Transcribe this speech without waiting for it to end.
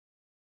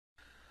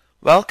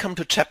Welcome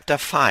to Chapter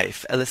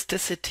 5,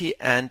 Elasticity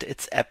and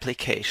its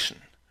Application.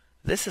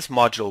 This is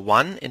Module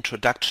 1,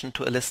 Introduction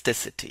to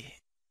Elasticity.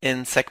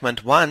 In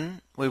Segment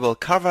 1, we will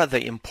cover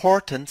the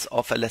importance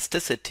of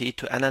elasticity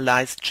to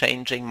analyze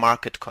changing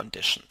market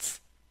conditions.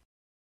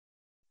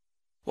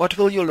 What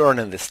will you learn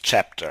in this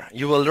chapter?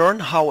 You will learn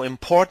how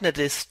important it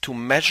is to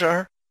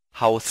measure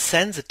how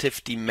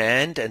sensitive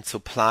demand and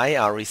supply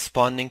are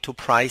responding to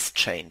price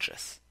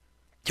changes.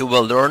 You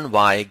will learn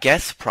why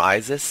gas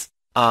prices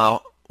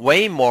are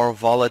way more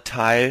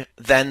volatile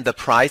than the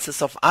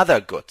prices of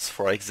other goods,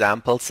 for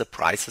example, the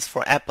prices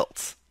for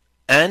apples.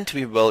 And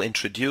we will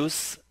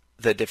introduce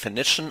the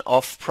definition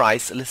of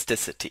price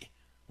elasticity,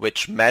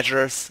 which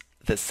measures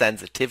the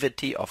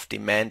sensitivity of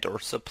demand or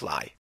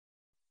supply.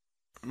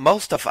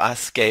 Most of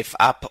us gave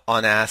up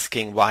on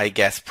asking why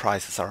gas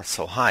prices are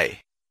so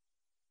high.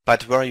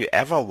 But were you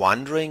ever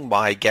wondering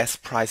why gas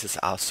prices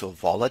are so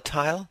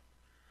volatile?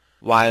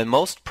 While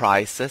most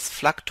prices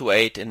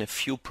fluctuate in a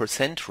few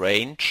percent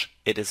range,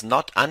 it is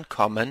not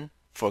uncommon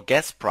for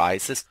gas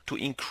prices to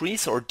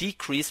increase or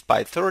decrease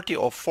by 30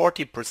 or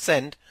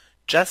 40%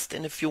 just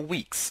in a few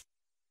weeks.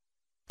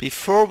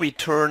 Before we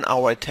turn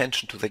our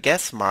attention to the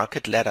gas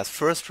market, let us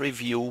first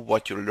review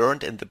what you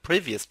learned in the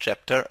previous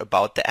chapter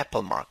about the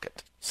apple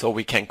market, so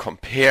we can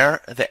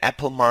compare the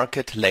apple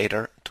market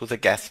later to the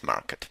gas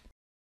market.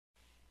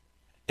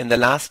 In the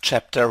last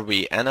chapter,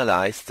 we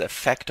analyzed the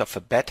effect of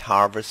a bad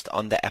harvest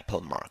on the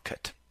apple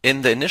market.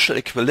 In the initial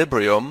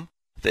equilibrium,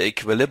 the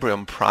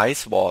equilibrium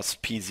price was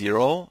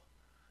P0,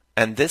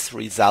 and this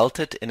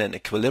resulted in an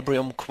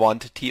equilibrium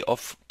quantity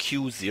of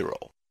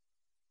Q0.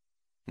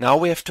 Now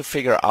we have to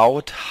figure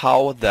out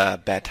how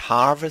the bad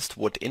harvest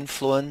would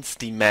influence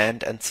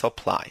demand and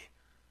supply.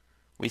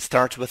 We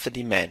start with the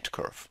demand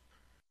curve.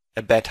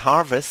 A bad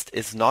harvest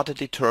is not a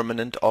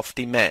determinant of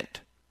demand.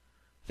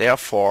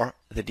 Therefore,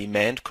 the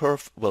demand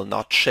curve will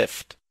not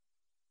shift.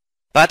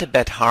 But a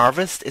bad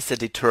harvest is a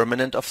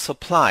determinant of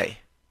supply.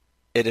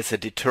 It is a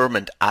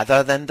determinant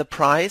other than the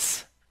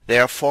price.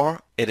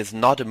 Therefore, it is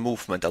not a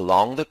movement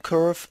along the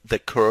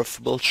curve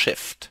will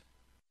shift.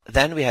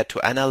 Then we had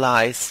to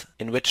analyze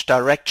in which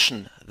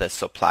direction the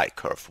supply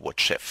curve would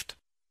shift.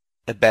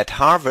 A bad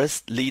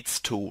harvest leads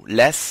to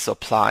less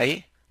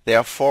supply.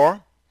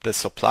 Therefore, the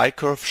supply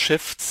curve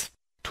shifts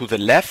to the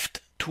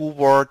left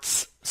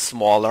towards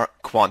smaller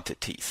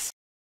quantities.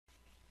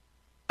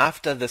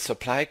 After the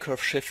supply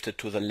curve shifted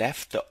to the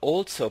left, the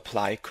old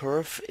supply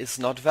curve is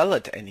not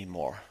valid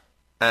anymore,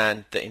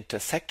 and the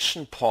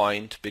intersection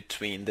point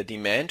between the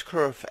demand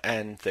curve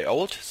and the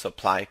old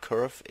supply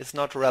curve is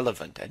not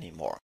relevant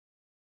anymore.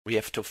 We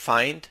have to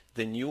find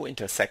the new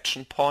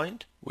intersection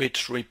point,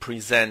 which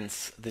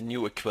represents the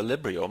new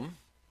equilibrium,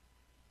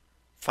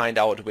 find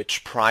out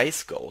which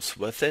price goes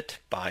with it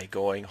by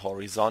going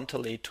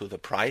horizontally to the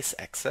price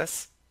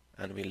axis,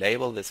 and we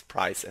label this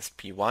price as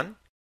P1.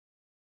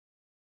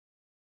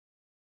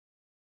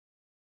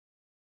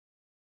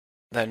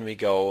 Then we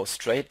go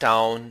straight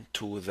down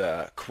to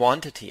the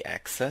quantity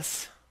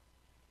axis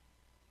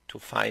to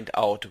find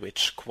out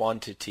which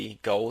quantity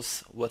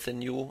goes with the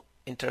new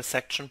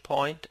intersection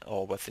point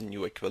or with the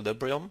new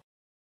equilibrium.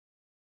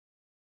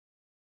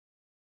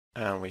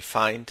 And we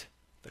find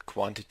the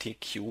quantity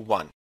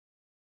Q1.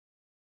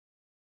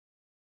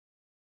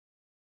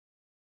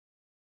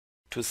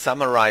 To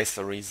summarize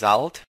the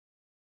result,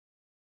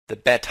 the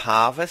bad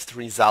harvest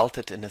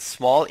resulted in a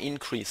small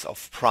increase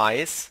of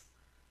price,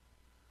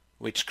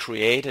 which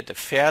created a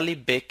fairly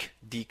big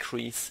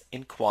decrease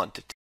in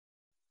quantity.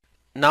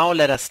 Now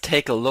let us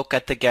take a look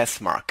at the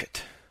gas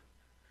market.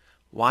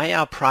 Why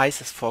are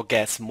prices for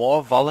gas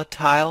more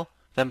volatile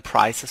than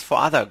prices for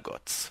other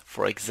goods?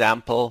 For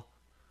example,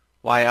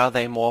 why are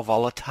they more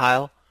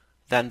volatile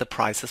than the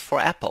prices for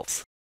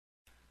apples?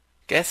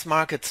 Gas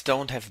markets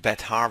don't have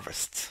bad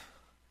harvests.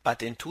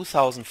 But in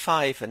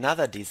 2005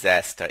 another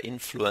disaster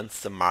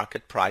influenced the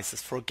market prices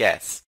for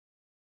gas.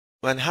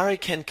 When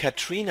Hurricane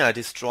Katrina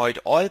destroyed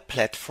oil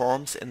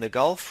platforms in the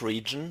Gulf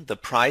region, the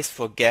price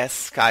for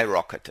gas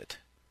skyrocketed.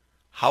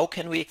 How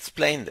can we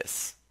explain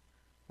this?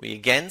 We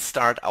again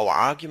start our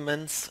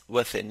arguments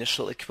with the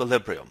initial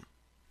equilibrium.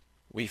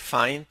 We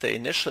find the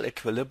initial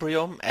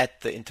equilibrium at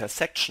the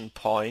intersection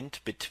point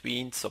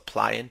between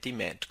supply and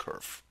demand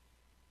curve.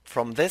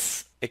 From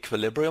this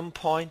equilibrium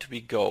point we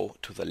go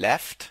to the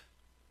left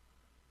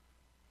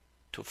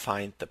to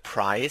find the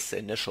price, the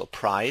initial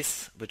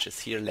price, which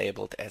is here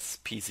labeled as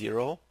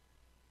P0.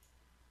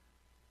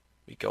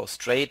 We go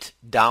straight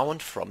down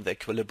from the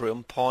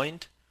equilibrium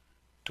point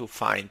to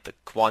find the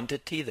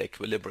quantity, the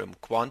equilibrium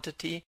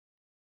quantity,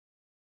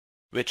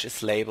 which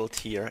is labeled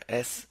here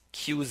as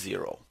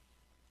Q0.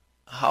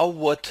 How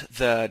would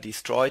the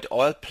destroyed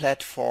oil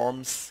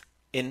platforms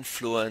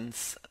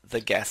influence the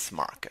gas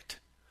market?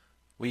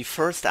 We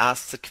first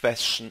ask the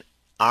question,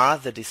 are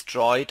the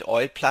destroyed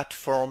oil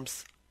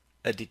platforms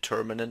a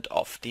determinant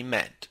of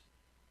demand?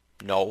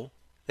 No,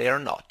 they are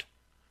not.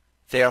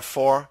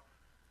 Therefore,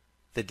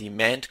 the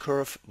demand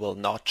curve will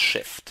not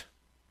shift.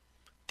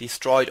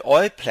 Destroyed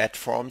oil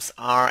platforms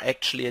are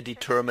actually a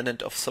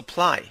determinant of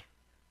supply.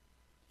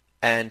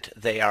 and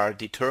they are a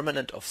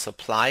determinant of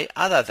supply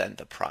other than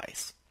the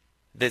price.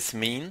 This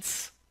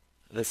means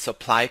the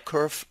supply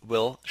curve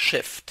will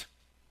shift.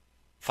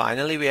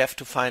 Finally, we have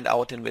to find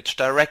out in which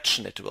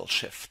direction it will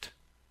shift.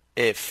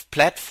 If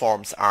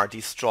platforms are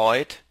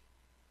destroyed,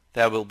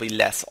 there will be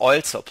less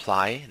oil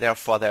supply,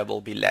 therefore there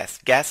will be less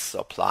gas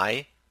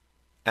supply,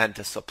 and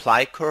the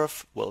supply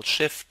curve will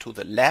shift to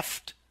the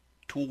left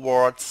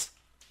towards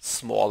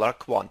smaller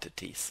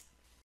quantities.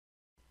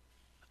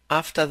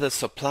 After the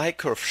supply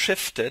curve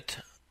shifted,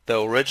 the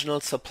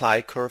original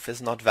supply curve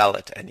is not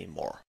valid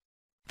anymore.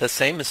 The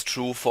same is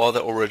true for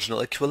the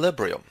original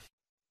equilibrium.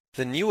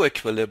 The new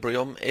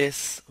equilibrium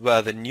is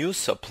where the new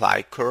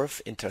supply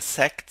curve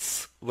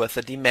intersects with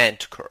the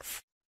demand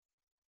curve.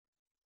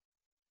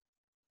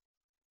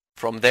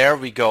 From there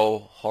we go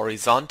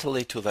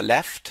horizontally to the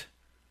left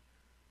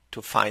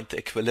to find the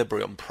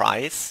equilibrium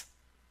price.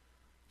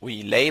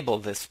 We label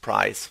this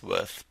price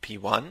with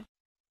P1.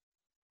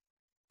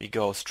 We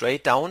go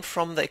straight down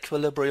from the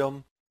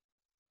equilibrium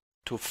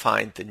to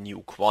find the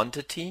new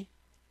quantity.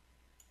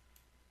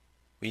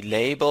 We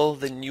label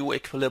the new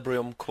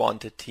equilibrium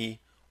quantity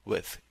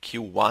with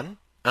Q1,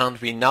 and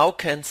we now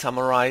can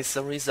summarize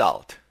the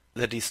result.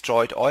 The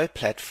destroyed oil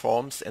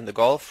platforms in the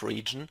Gulf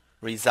region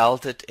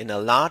resulted in a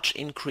large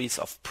increase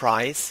of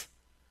price,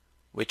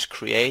 which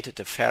created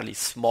a fairly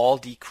small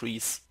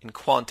decrease in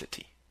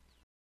quantity.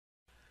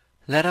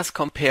 Let us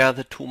compare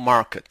the two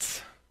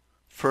markets.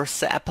 First,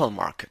 the apple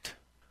market.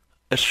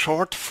 A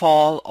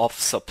shortfall of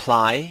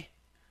supply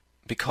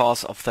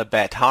because of the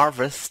bad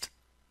harvest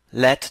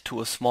led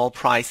to a small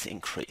price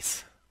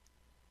increase.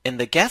 In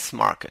the gas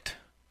market,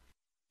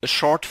 a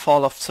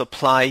shortfall of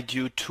supply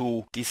due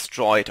to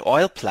destroyed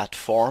oil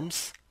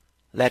platforms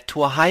led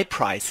to a high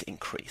price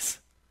increase.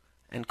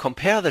 And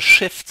compare the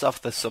shifts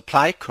of the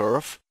supply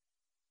curve,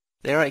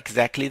 they are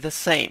exactly the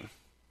same.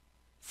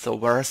 So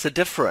where is the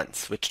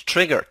difference which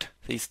triggered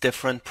these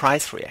different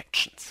price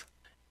reactions?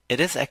 It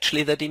is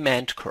actually the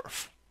demand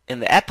curve. In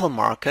the apple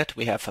market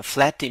we have a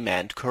flat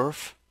demand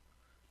curve,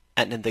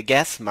 and in the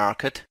gas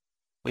market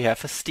we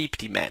have a steep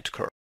demand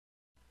curve.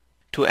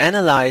 To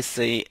analyze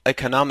the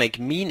economic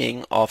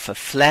meaning of a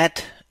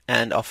flat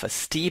and of a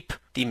steep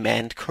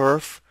demand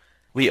curve,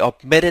 we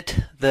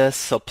omitted the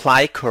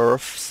supply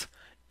curves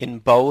in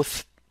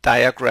both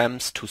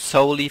diagrams to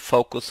solely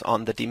focus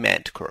on the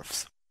demand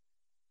curves.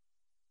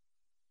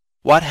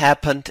 What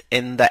happened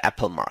in the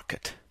apple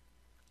market?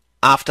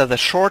 After the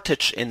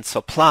shortage in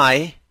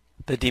supply,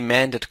 the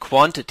demanded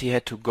quantity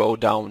had to go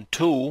down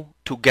too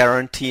to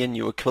guarantee a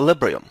new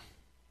equilibrium.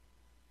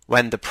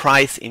 When the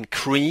price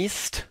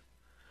increased,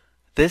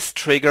 this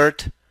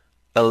triggered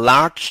a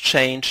large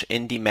change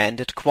in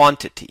demanded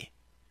quantity.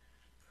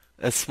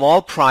 A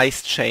small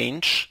price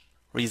change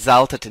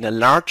resulted in a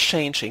large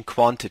change in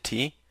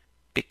quantity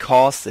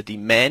because the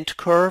demand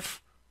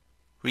curve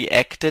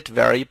reacted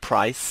very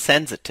price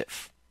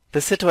sensitive.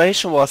 The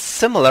situation was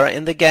similar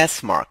in the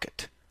gas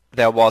market.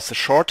 There was a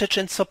shortage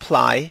in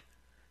supply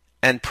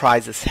and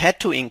prices had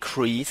to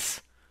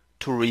increase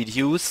to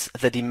reduce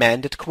the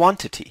demanded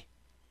quantity.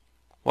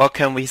 What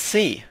can we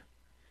see?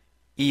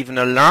 Even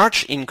a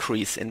large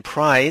increase in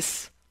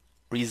price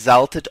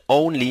resulted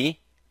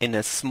only in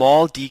a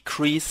small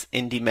decrease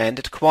in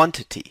demanded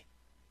quantity.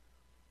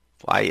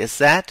 Why is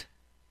that?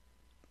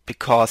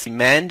 Because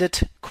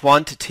demanded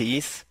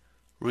quantities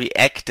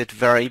reacted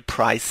very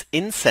price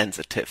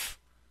insensitive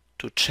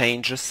to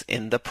changes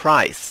in the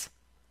price.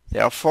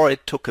 Therefore,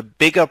 it took a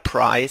bigger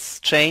price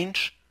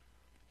change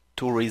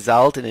to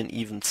result in an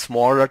even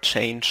smaller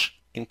change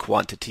in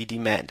quantity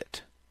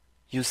demanded.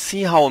 You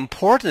see how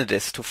important it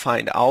is to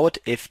find out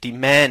if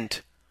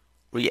demand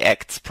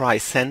reacts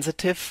price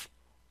sensitive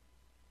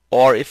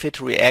or if it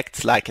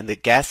reacts like in the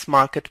gas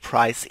market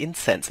price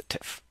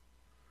insensitive.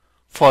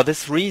 For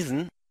this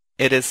reason,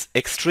 it is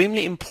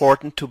extremely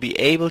important to be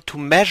able to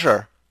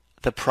measure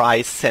the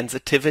price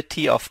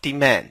sensitivity of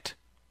demand.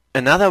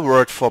 Another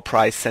word for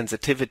price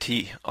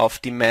sensitivity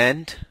of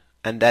demand,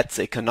 and that's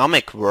the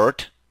economic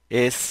word,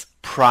 is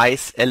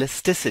price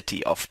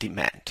elasticity of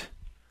demand.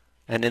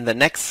 And in the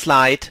next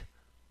slide,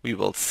 we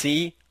will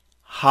see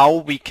how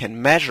we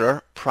can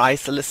measure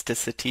price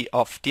elasticity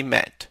of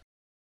demand.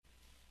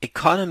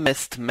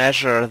 Economists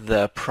measure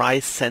the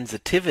price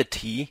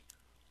sensitivity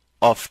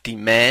of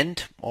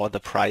demand or the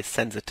price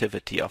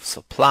sensitivity of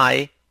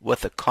supply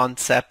with the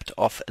concept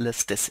of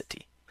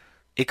elasticity.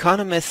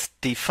 Economists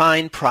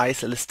define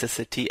price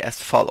elasticity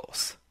as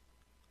follows.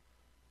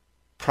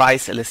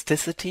 Price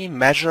elasticity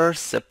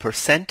measures the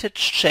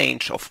percentage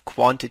change of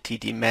quantity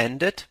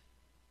demanded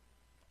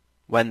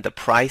when the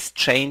price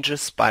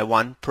changes by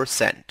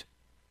 1%.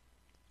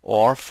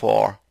 Or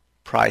for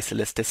price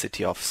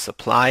elasticity of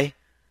supply,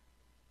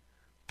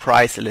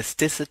 price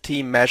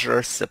elasticity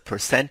measures the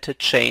percentage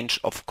change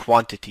of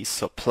quantity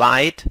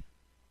supplied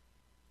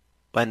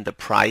when the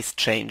price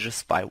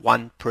changes by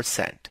 1%.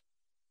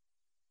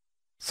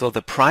 So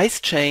the price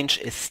change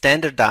is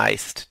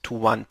standardized to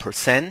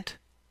 1%,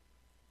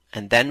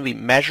 and then we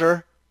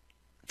measure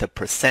the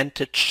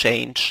percentage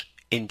change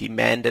in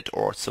demanded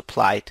or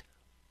supplied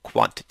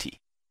quantity.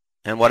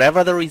 And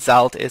whatever the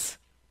result is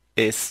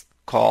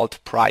called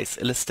price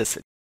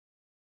elasticity.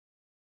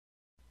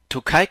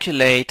 To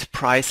calculate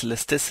price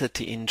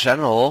elasticity in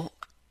general,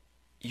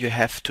 you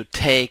have to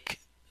take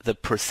the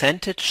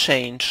percentage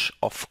change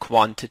of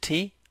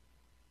quantity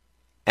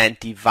and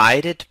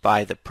divide it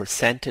by the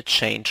percentage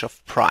change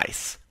of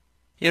price.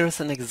 Here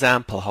is an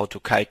example how to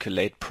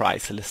calculate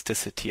price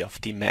elasticity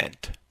of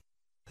demand.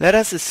 Let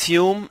us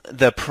assume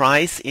the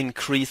price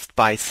increased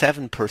by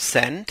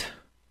 7%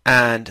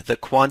 and the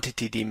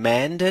quantity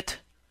demanded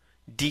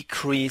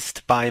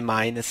decreased by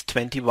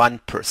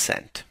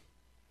 -21%.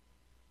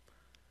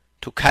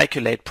 To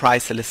calculate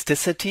price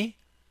elasticity,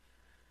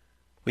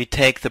 we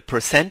take the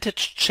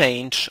percentage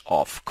change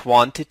of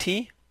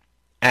quantity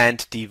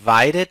and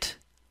divide it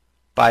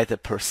by the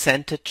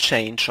percentage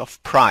change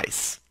of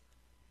price.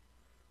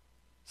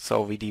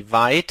 So we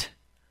divide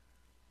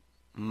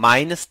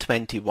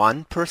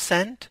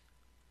 -21%.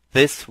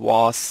 This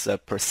was a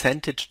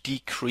percentage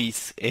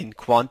decrease in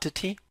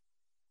quantity,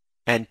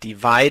 and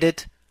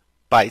divided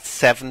by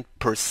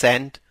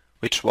 7%,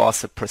 which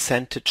was a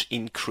percentage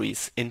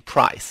increase in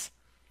price.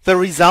 The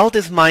result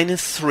is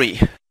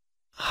 -3.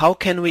 How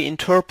can we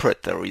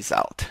interpret the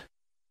result?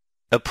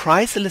 A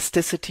price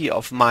elasticity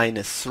of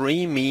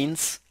 -3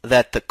 means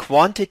that the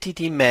quantity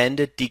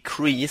demanded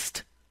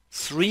decreased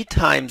 3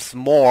 times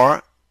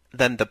more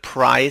than the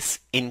price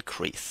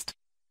increased.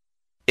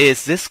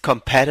 Is this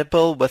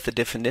compatible with the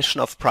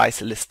definition of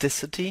price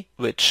elasticity,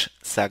 which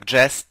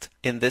suggests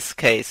in this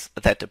case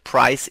that a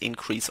price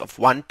increase of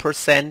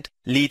 1%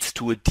 leads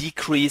to a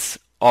decrease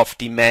of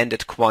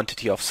demanded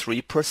quantity of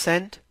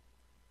 3%?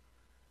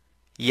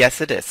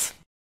 Yes, it is.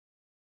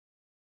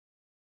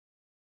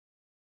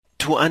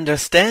 To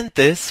understand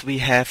this, we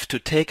have to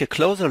take a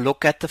closer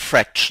look at the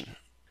fraction.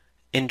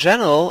 In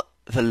general,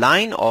 the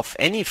line of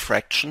any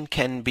fraction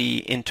can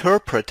be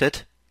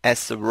interpreted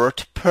as the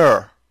word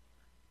per.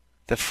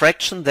 The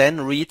fraction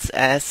then reads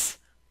as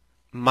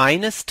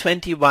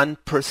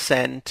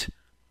 -21%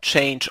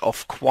 change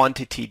of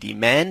quantity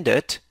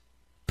demanded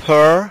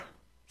per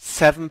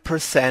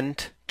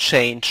 7%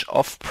 change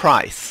of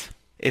price.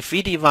 If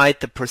we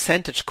divide the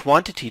percentage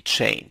quantity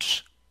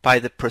change by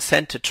the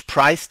percentage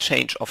price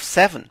change of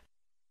 7,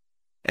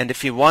 and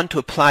if we want to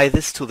apply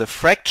this to the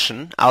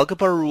fraction,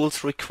 algebra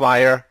rules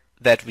require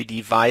that we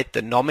divide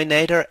the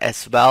numerator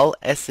as well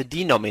as the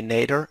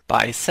denominator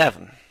by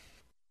 7.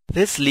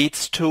 This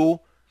leads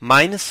to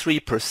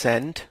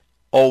 -3%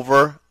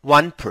 over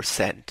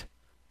 1%.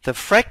 The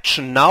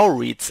fraction now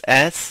reads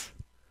as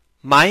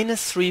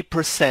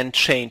 -3%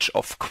 change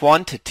of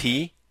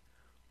quantity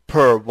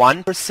per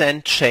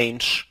 1%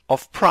 change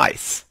of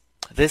price.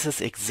 This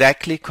is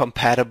exactly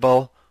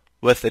compatible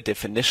with the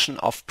definition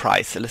of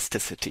price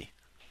elasticity.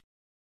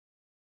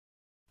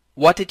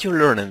 What did you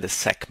learn in this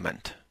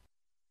segment?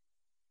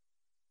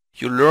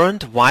 You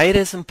learned why it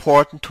is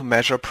important to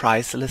measure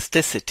price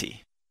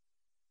elasticity.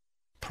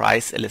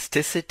 Price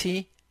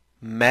elasticity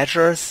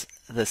measures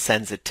the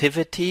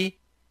sensitivity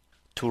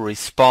to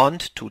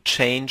respond to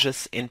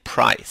changes in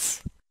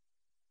price.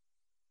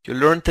 You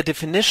learned the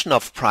definition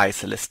of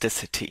price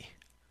elasticity.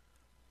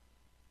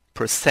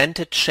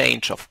 Percentage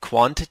change of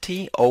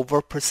quantity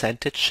over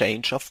percentage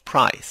change of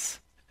price.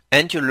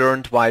 And you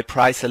learned why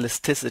price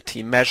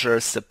elasticity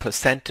measures the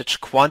percentage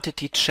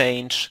quantity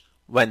change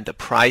when the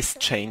price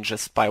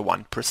changes by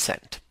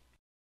 1%.